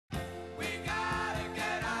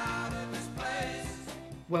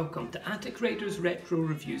Welcome to Attic Raiders Retro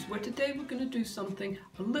Reviews, where today we're going to do something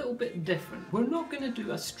a little bit different. We're not going to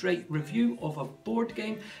do a straight review of a board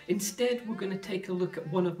game. Instead, we're going to take a look at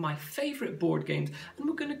one of my favourite board games and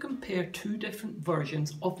we're going to compare two different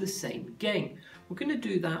versions of the same game. We're going to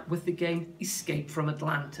do that with the game Escape From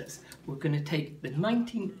Atlantis. We're going to take the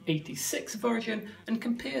 1986 version and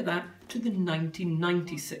compare that to the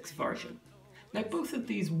 1996 version. Now, both of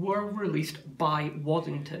these were released by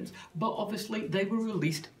Waddingtons, but obviously they were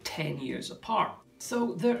released 10 years apart.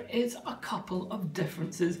 So there is a couple of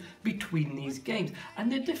differences between these games, and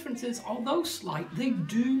the differences, although slight, they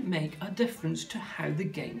do make a difference to how the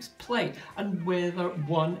games play and whether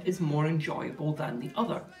one is more enjoyable than the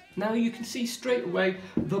other. Now you can see straight away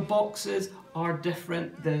the boxes are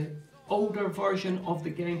different. The older version of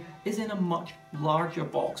the game is in a much larger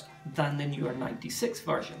box than the newer 96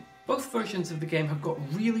 version. Both versions of the game have got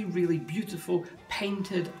really beautiful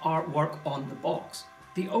painted artwork on the box.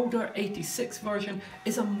 The older 86 version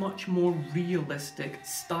is a much more realistic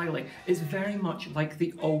styling. It's very much like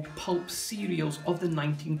the old pulp serials of the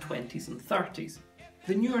 1920s and 30s.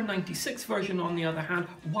 The newer 96 version, on the other hand,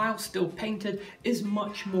 while still painted, is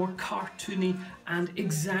much more cartoony and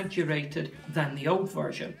exaggerated than the old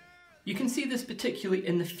version. You can see this particularly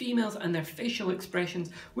in the females and their facial expressions,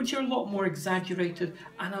 which are a lot more exaggerated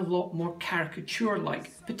and a lot more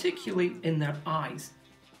caricature-like, particularly in their eyes.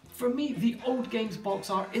 For me, the old games box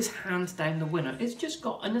art is hands down the winner. It's just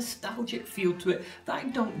got a nostalgic feel to it that I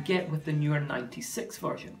don't get with the newer 96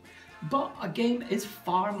 version. But a game is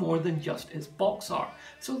far more than just its box art.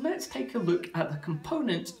 So let's take a look at the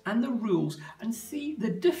components and the rules and see the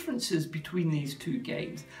differences between these two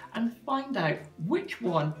games and find out which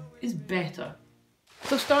one is better.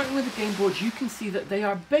 So starting with the game boards, you can see that they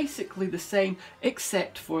are basically the same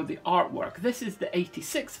except for the artwork. This is the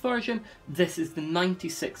 86 version, this is the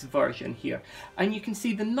 96 version here. And you can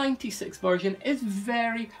see the 96 version is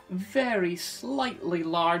very slightly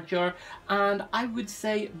larger, and I would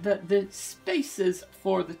say that the spaces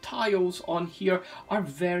for the tiles on here are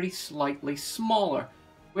very slightly smaller.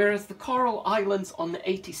 Whereas the coral islands on the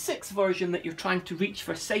 86 version that you're trying to reach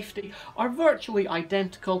for safety are virtually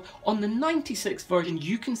identical, on the 96 version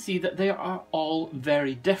you can see that they are all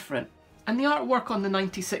very different. And the artwork on the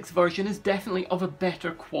 96 version is definitely of a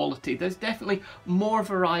better quality. There's definitely more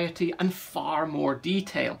variety and far more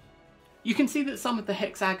detail. You can see that some of the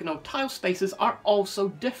hexagonal tile spaces are also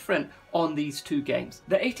different on these two games.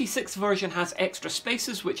 The 86 version has extra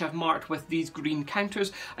spaces which I've marked with these green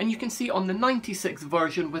counters, and you can see on the 96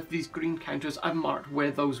 version with these green counters I've marked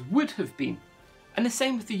where those would have been. And the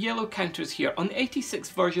same with the yellow counters here. On the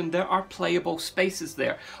 86 version there are playable spaces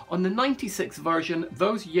there. On the 96 version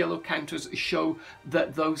those yellow counters show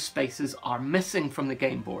that those spaces are missing from the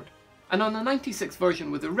game board. And on the 96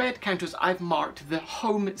 version with the red counters, I've marked the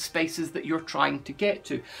home spaces that you're trying to get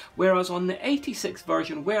to. Whereas on the 86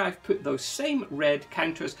 version, where I've put those same red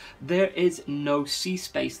counters, there is no sea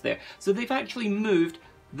space there. So they've actually moved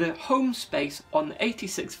the home space on the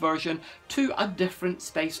 86 version to a different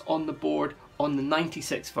space on the board on the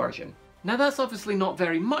 96 version. Now that's obviously not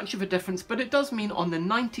very much of a difference, but it does mean on the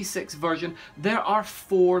 96 version there are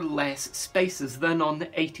 4 less spaces than on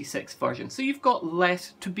the 86 version, so you've got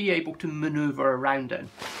less to be able to manoeuvre around in.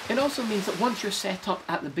 It also means that once you're set up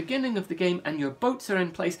at the beginning of the game and your boats are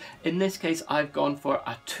in place, in this case I've gone for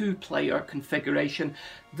a 2-player configuration,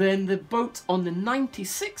 then the boats on the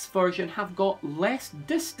 96 version have got less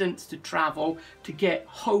distance to travel to get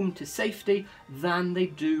home to safety than they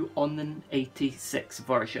do on the 86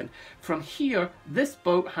 version. From here, this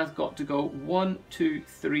boat has got to go 1, 2,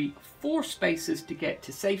 3, 4 spaces to get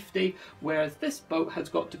to safety, whereas this boat has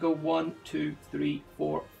got to go 1, 2, 3,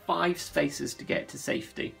 4, 5 spaces to get to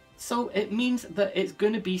safety. So it means that it's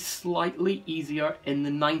going to be slightly easier in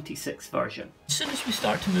the 96 version. As soon as we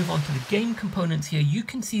start to move on to the game components here, you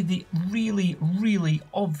can see the really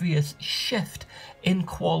obvious shift in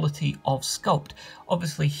quality of sculpt.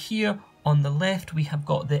 Obviously here on the left we have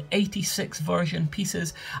got the 86 version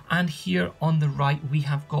pieces, and here on the right we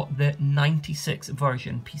have got the 96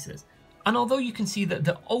 version pieces. And although you can see that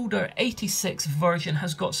the older 86 version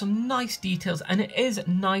has got some nice details and it is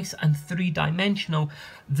nice and three-dimensional,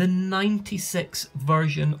 the 96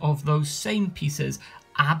 version of those same pieces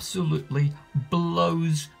absolutely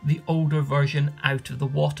blows the older version out of the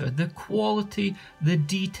water. The quality, the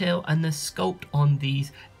detail and the sculpt on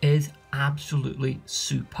these is absolutely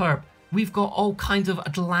superb. We've got all kinds of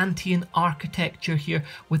Atlantean architecture here,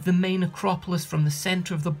 with the main Acropolis from the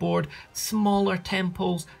centre of the board, smaller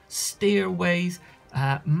temples, stairways,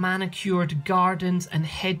 manicured gardens and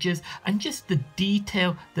hedges, and just the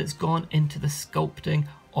detail that's gone into the sculpting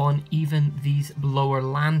on even these lower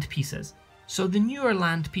land pieces. So the newer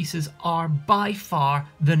land pieces are by far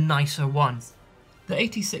the nicer ones. The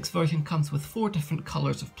 86 version comes with 4 different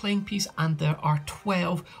colours of playing piece, and there are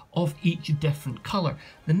 12 of each different colour.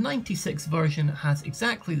 The 96 version has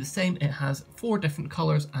exactly the same. It has 4 different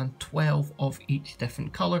colours and 12 of each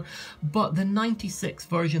different colour. But the 96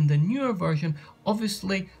 version, the newer version,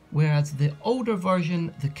 obviously, whereas the older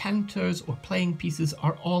version, the counters or playing pieces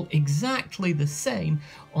are all exactly the same,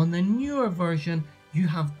 on the newer version you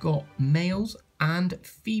have got males and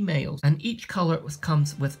females, and each colour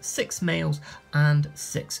comes with 6 males and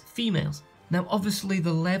 6 females. Now obviously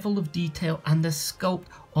the level of detail and the sculpt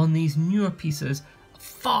on these newer pieces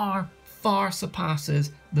far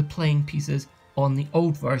surpasses the playing pieces on the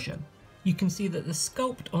old version. You can see that the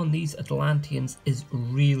sculpt on these Atlanteans is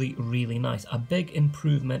really nice, a big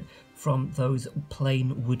improvement from those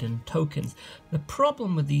plain wooden tokens. The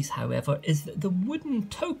problem with these, however, is that the wooden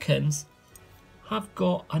tokens have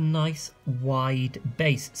got a nice wide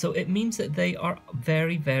base, so it means that they are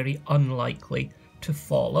very unlikely to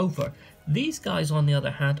fall over. These guys, on the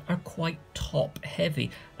other hand, are quite top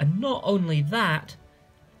heavy, and not only that,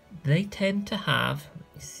 they tend to have,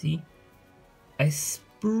 see, a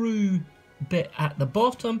sprue bit at the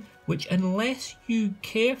bottom, which unless you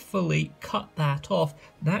carefully cut that off,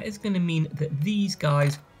 that is going to mean that these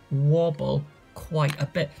guys wobble quite a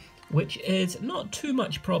bit, which is not too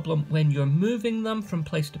much problem when you're moving them from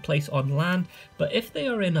place to place on land. But if they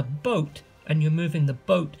are in a boat and you're moving the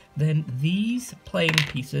boat, then these playing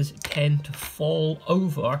pieces tend to fall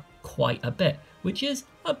over quite a bit, which is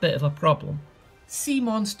a bit of a problem. Sea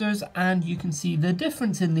monsters, and you can see the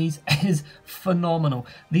difference in these is phenomenal.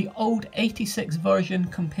 The old 86 version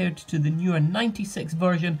compared to the newer 96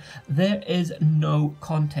 version, there is no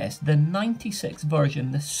contest. The 96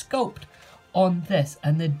 version, the sculpt on this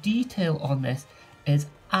and the detail on this is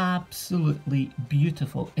absolutely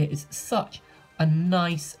beautiful. It is such a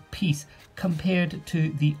nice piece compared to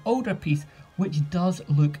the older piece, which does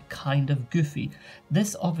look kind of goofy.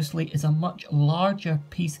 This obviously is a much larger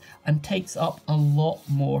piece and takes up a lot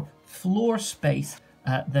more floor space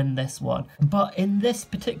than this one. But in this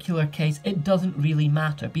particular case, it doesn't really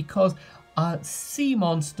matter because a sea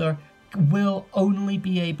monster will only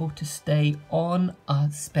be able to stay on a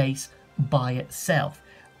space by itself.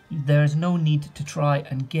 There's no need to try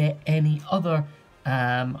and get any other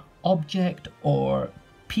object or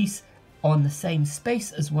piece on the same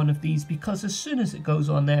space as one of these, because as soon as it goes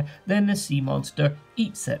on there, then the sea monster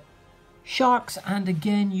eats it. Sharks, and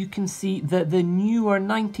again you can see that the newer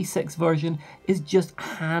 96 version is just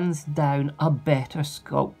hands down a better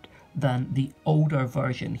sculpt than the older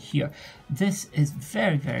version here. This is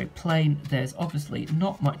very plain. There's obviously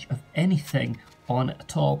not much of anything on it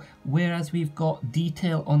at all, whereas we've got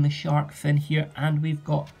detail on the shark fin here, and we've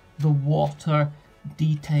got the water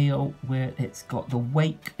detail where it's got the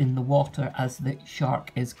wake in the water as the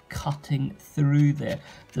shark is cutting through there.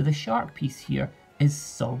 So the shark piece here is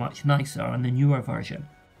so much nicer on the newer version.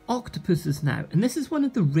 Octopuses now, and this is one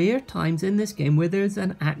of the rare times in this game where there's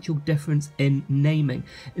an actual difference in naming.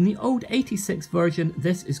 In the old 86 version,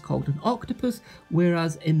 this is called an octopus,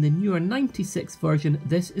 whereas in the newer 96 version,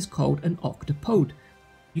 this is called an octopode.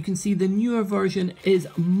 You can see the newer version is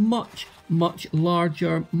much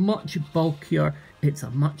larger, much bulkier. It's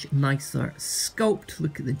a much nicer sculpt.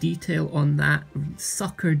 Look at the detail on that,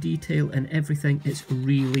 sucker detail and everything. It's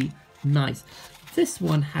really nice. This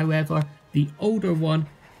one, however, the older one,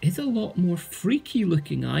 is a lot more freaky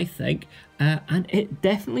looking, I think, and it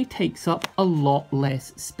definitely takes up a lot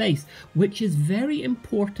less space, which is very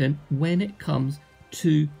important when it comes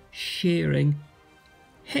to sharing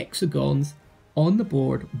hexagons on the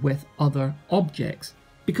board with other objects.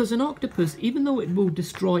 Because an octopus, even though it will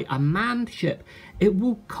destroy a manned ship, it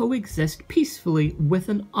will coexist peacefully with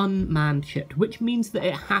an unmanned ship, which means that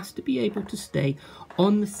it has to be able to stay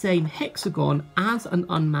on the same hexagon as an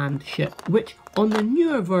unmanned ship, which on the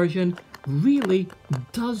newer version really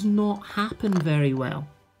does not happen very well.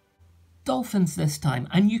 Dolphins this time,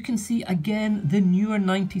 and you can see again the newer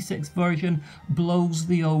 96 version blows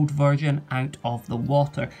the old version out of the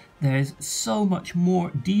water. There's so much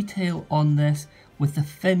more detail on this with the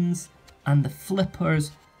fins and the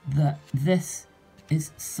flippers that this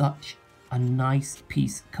is such a nice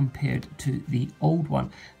piece compared to the old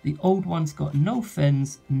one. The old one's got no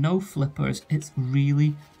fins, no flippers. It's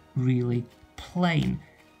really plain.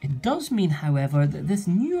 It does mean, however, that this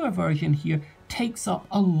newer version here takes up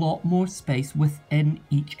a lot more space within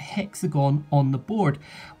each hexagon on the board,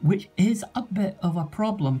 which is a bit of a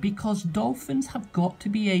problem because dolphins have got to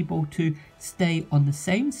be able to stay on the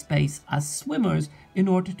same space as swimmers in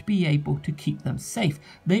order to be able to keep them safe.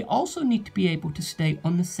 They also need to be able to stay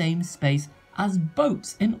on the same space as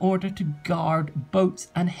boats in order to guard boats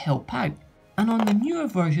and help out. And on the newer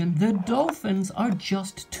version, the dolphins are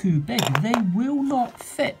just too big. They will not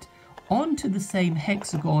fit onto the same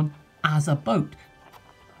hexagon as a boat.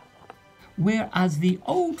 Whereas the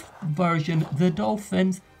old version, the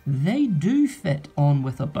dolphins, they do fit on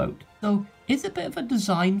with a boat. So it's a bit of a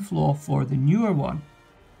design flaw for the newer one.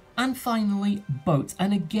 And finally, boats.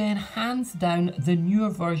 And again, hands down, the newer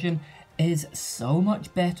version is so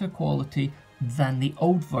much better quality than the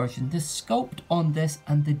old version. The sculpt on this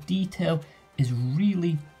and the detail is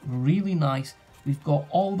really, really nice. We've got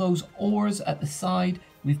all those oars at the side.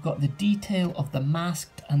 We've got the detail of the mast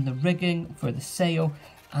and the rigging for the sail.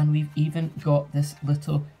 And we've even got this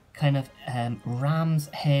little kind of ram's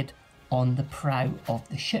head on the prow of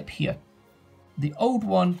the ship here. The old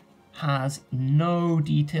one has no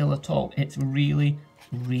detail at all. It's really,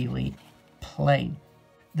 really plain.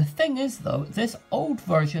 The thing is though, this old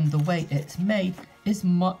version, the way it's made, is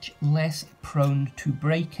much less prone to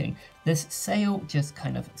breaking. This sail just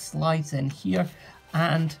kind of slides in here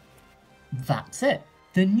and that's it.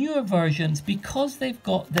 The newer versions, because they've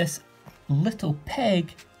got this little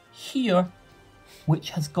peg here,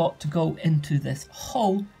 which has got to go into this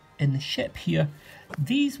hole in the ship here,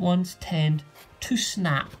 these ones tend to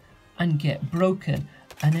snap and get broken.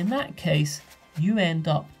 And in that case, you end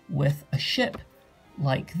up with a ship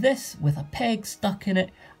like this with a peg stuck in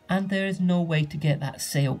it, and there is no way to get that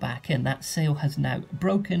sail back in. That sail has now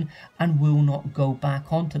broken and will not go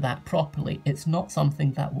back onto that properly. It's not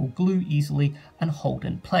something that will glue easily and hold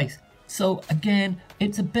in place. So again,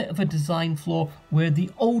 it's a bit of a design flaw where the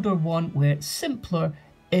older one, where it's simpler,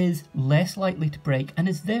 is less likely to break and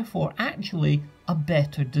is therefore actually a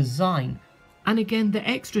better design. And again, the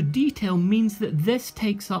extra detail means that this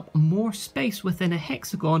takes up more space within a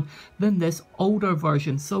hexagon than this older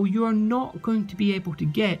version. So you're not going to be able to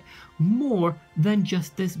get more than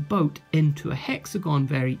just this boat into a hexagon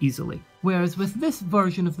very easily. Whereas with this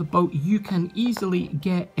version of the boat, you can easily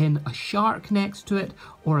get in a shark next to it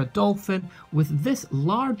or a dolphin. With this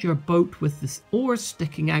larger boat with the oars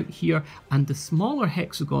sticking out here and the smaller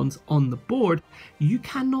hexagons on the board, you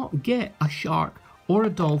cannot get a shark or a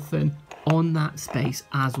dolphin on that space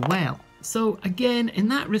as well. So again, in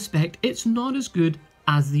that respect, it's not as good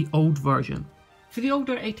as the old version. For the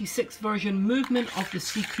older 86 version, movement of the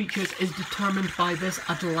sea creatures is determined by this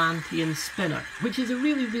Atlantean spinner, which is a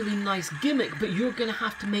really, really nice gimmick, but you're going to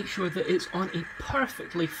have to make sure that it's on a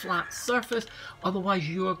perfectly flat surface, otherwise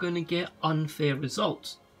you're going to get unfair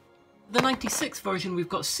results. The 96 version, we've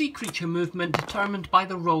got sea creature movement determined by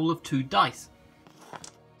the roll of 2 dice.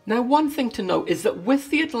 Now, one thing to note is that with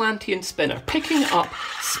the Atlantean spinner, picking it up,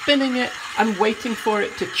 spinning it and waiting for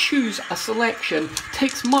it to choose a selection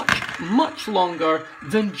takes much longer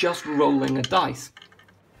than just rolling a dice.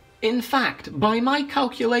 In fact, by my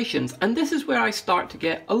calculations, and this is where I start to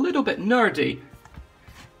get a little bit nerdy,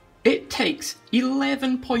 it takes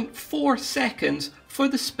 11.4 seconds for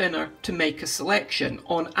the spinner to make a selection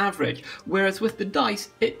on average, whereas with the dice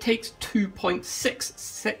it takes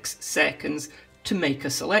 2.66 seconds to make a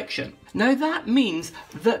selection. Now that means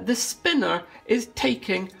that the spinner is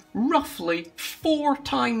taking roughly 4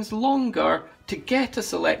 times longer to get a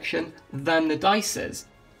selection than the dice is.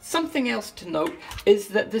 Something else to note is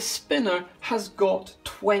that the spinner has got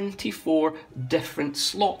 24 different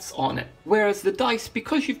slots on it, whereas the dice,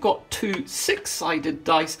 because you've got 2 6-sided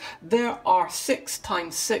dice, there are 6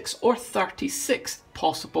 times 6 or 36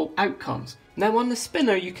 possible outcomes. Now on the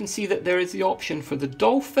spinner you can see that there is the option for the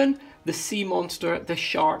dolphin, the sea monster, the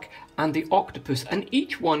shark and the octopus, and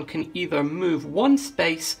each one can either move 1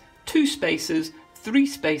 space, 2 spaces, 3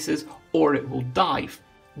 spaces, or it will dive.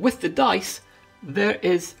 With the dice there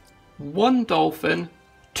is 1 dolphin,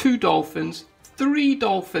 2 dolphins, 3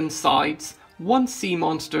 dolphin sides, 1 sea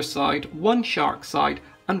monster side, 1 shark side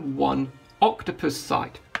and 1 octopus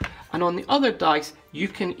side. And on the other dice you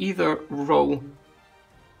can either roll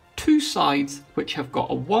 2 sides which have got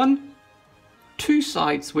a 1, 2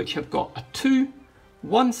 sides which have got a 2,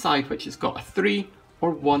 1 side which has got a 3, or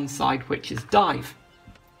 1 side which is dive.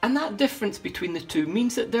 And that difference between the two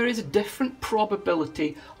means that there is a different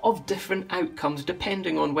probability of different outcomes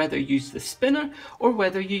depending on whether you use the spinner or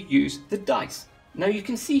whether you use the dice. Now you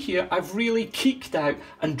can see here I've really geeked out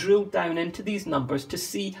and drilled down into these numbers to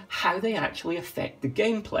see how they actually affect the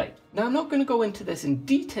gameplay. Now I'm not going to go into this in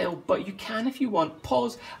detail, but you can, if you want,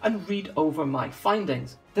 pause and read over my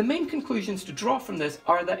findings. The main conclusions to draw from this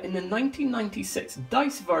are that in the 1996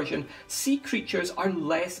 DICE version, sea creatures are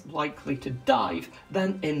less likely to dive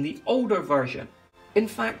than in the older version. In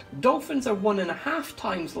fact, dolphins are 1.5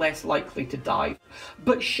 times less likely to dive,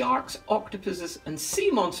 but sharks, octopuses and sea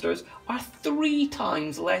monsters are 3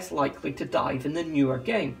 times less likely to dive in the newer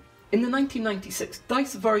game. In the 1996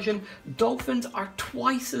 DICE version, dolphins are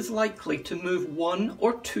twice as likely to move 1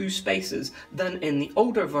 or 2 spaces than in the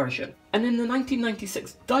older version. And in the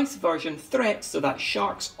 1996 DICE version, threats, so that's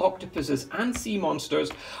sharks, octopuses and sea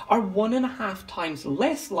monsters, are 1.5 times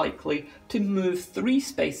less likely to move 3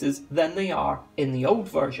 spaces than they are in the old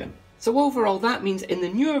version. So overall that means in the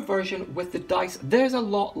newer version with the dice there's a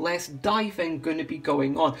lot less diving going to be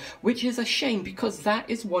going on, which is a shame because that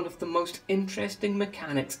is one of the most interesting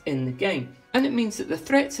mechanics in the game. And it means that the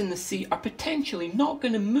threats in the sea are potentially not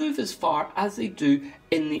going to move as far as they do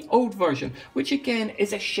in the old version, which again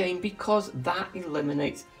is a shame because that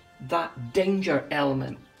eliminates that danger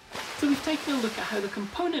element. So we've taken a look at how the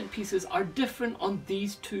component pieces are different on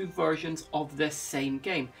these two versions of this same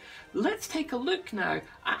game. Let's take a look now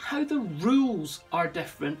at how the rules are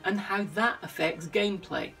different and how that affects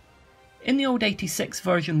gameplay. In the old 86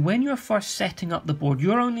 version, when you're first setting up the board,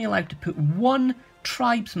 you're only allowed to put 1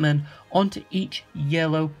 tribesman onto each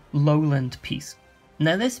yellow lowland piece.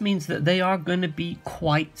 Now this means that they are going to be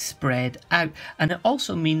quite spread out, and it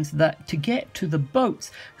also means that to get to the boats,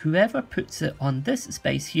 whoever puts it on this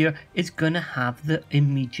space here is going to have the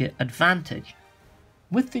immediate advantage.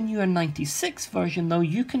 With the newer 96 version though,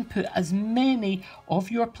 you can put as many of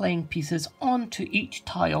your playing pieces onto each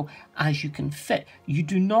tile as you can fit. You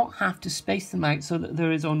do not have to space them out so that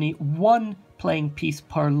there is only 1 playing piece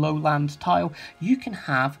per lowland tile. You can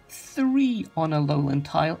have 3 on a lowland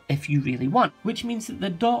tile if you really want, which means that the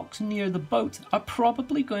docks near the boats are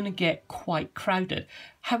probably going to get quite crowded.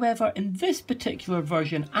 However, in this particular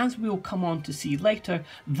version, as we'll come on to see later,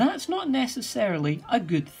 that's not necessarily a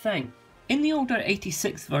good thing. In the older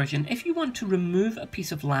 86 version, if you want to remove a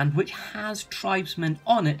piece of land which has tribesmen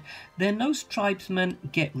on it, then those tribesmen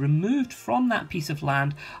get removed from that piece of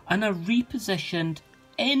land and are repositioned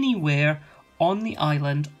anywhere on the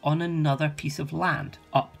island on another piece of land,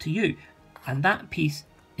 up to you. And that piece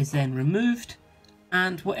is then removed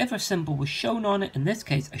and whatever symbol was shown on it, in this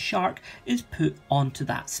case a shark, is put onto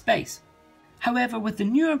that space. However, with the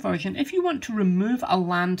newer version, if you want to remove a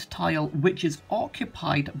land tile which is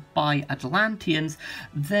occupied by Atlanteans,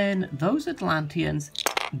 then those Atlanteans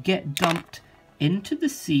get dumped into the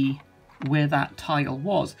sea where that tile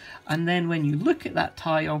was. And then when you look at that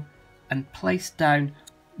tile and place down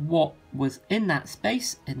what was in that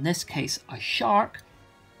space, in this case a shark,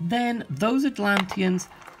 then those Atlanteans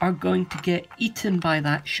are going to get eaten by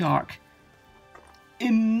that shark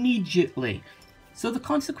immediately. So the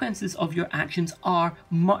consequences of your actions are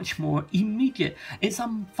much more immediate. It's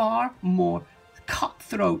a far more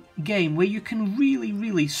cutthroat game where you can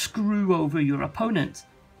really screw over your opponents.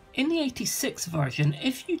 In the 86 version,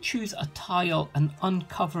 if you choose a tile and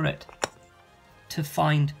uncover it to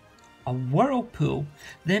find a whirlpool,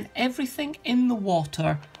 then everything in the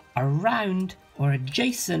water around or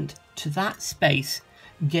adjacent to that space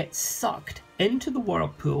gets sucked into the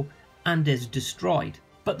whirlpool and is destroyed.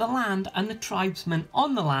 But the land and the tribesmen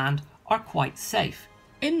on the land are quite safe.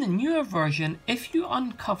 In the newer version, if you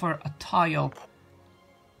uncover a tile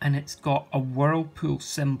and it's got a whirlpool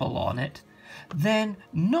symbol on it, then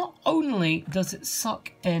not only does it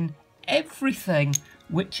suck in everything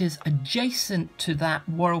which is adjacent to that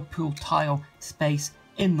whirlpool tile space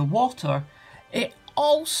in the water, it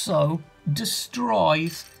also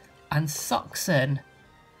destroys and sucks in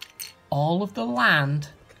all of the land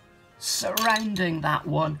surrounding that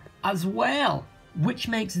one as well, which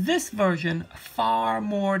makes this version far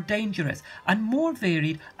more dangerous and more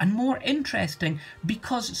varied and more interesting,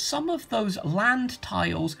 because some of those land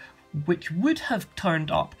tiles which would have turned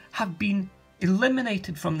up have been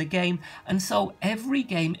eliminated from the game, and so every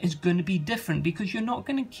game is going to be different because you're not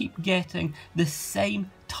going to keep getting the same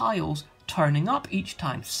tiles turning up each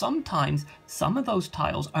time. Sometimes some of those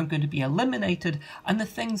tiles are going to be eliminated and the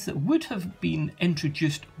things that would have been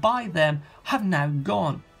introduced by them have now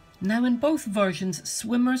gone. Now in both versions,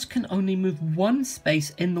 swimmers can only move 1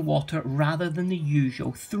 space in the water rather than the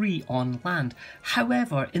usual 3 on land.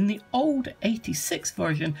 However, in the old 86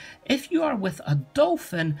 version, if you are with a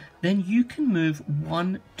dolphin, then you can move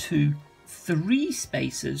 1, 2, 3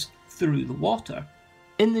 spaces through the water.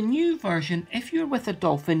 In the new version, if you're with a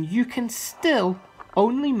dolphin, you can still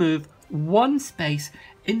only move 1 space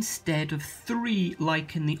instead of 3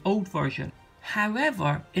 like in the old version.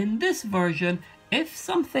 However, in this version, if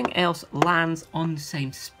something else lands on the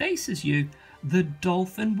same space as you, the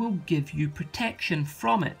dolphin will give you protection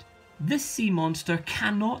from it. This sea monster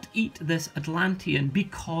cannot eat this Atlantean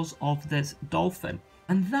because of this dolphin,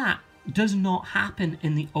 and that does not happen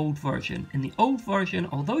in the old version. In the old version,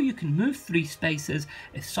 although you can move 3 spaces,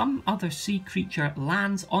 if some other sea creature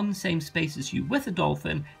lands on the same space as you with a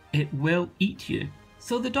dolphin, it will eat you.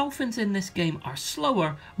 So the dolphins in this game are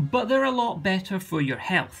slower, but they're a lot better for your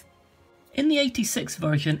health. In the 86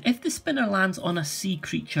 version, if the spinner lands on a sea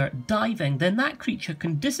creature diving, then that creature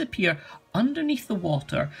can disappear underneath the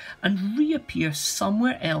water and reappear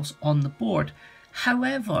somewhere else on the board.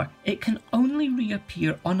 However, it can only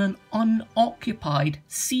reappear on an unoccupied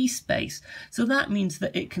sea space. So that means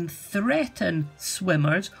that it can threaten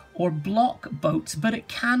swimmers or block boats, but it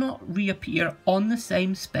cannot reappear on the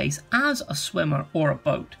same space as a swimmer or a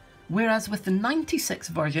boat. Whereas with the 96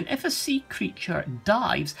 version, if a sea creature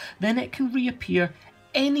dives, then it can reappear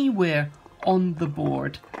anywhere on the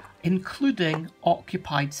board, including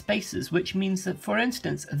occupied spaces, which means that, for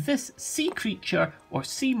instance, this sea creature or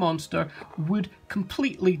sea monster would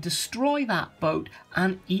completely destroy that boat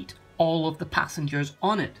and eat all of the passengers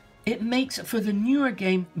on it. It makes for the newer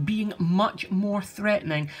game being much more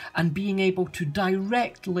threatening and being able to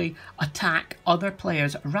directly attack other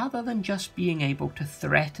players rather than just being able to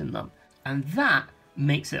threaten them. And that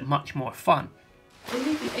makes it much more fun. For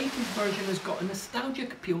me, the 80s version has got a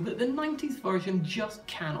nostalgic appeal that the 90s version just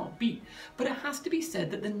cannot beat. But it has to be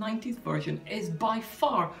said that the 90s version is by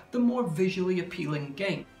far the more visually appealing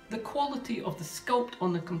game. The quality of the sculpt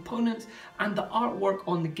on the components and the artwork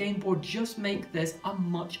on the game board just make this a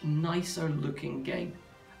much nicer looking game.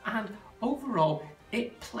 And overall,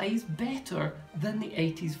 it plays better than the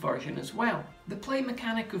 80s version as well. The play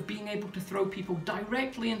mechanic of being able to throw people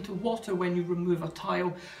directly into water when you remove a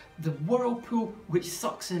tile, the whirlpool which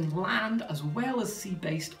sucks in land as well as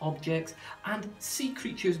sea-based objects, and sea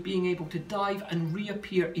creatures being able to dive and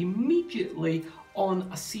reappear immediately on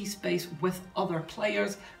a sea space with other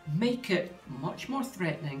players make it much more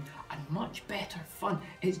threatening and much better fun.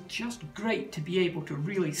 It's just great to be able to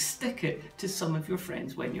really stick it to some of your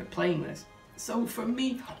friends when you're playing this. So for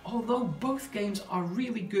me, although both games are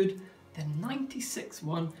really good, the 96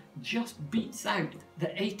 one just beats out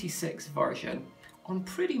the 86 version on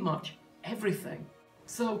pretty much everything.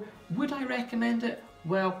 So would I recommend it?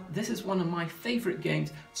 Well, this is one of my favourite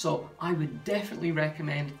games, so I would definitely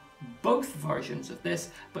recommend both versions of this,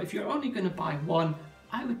 but if you're only going to buy one,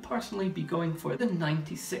 I would personally be going for the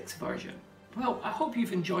 96 version. Well, I hope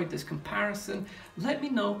you've enjoyed this comparison. Let me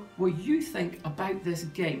know what you think about this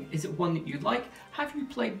game. Is it one that you like? Have you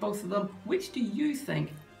played both of them? Which do you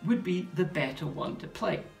think would be the better one to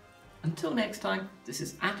play? Until next time, this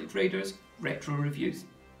is Attic Raiders Retro Reviews.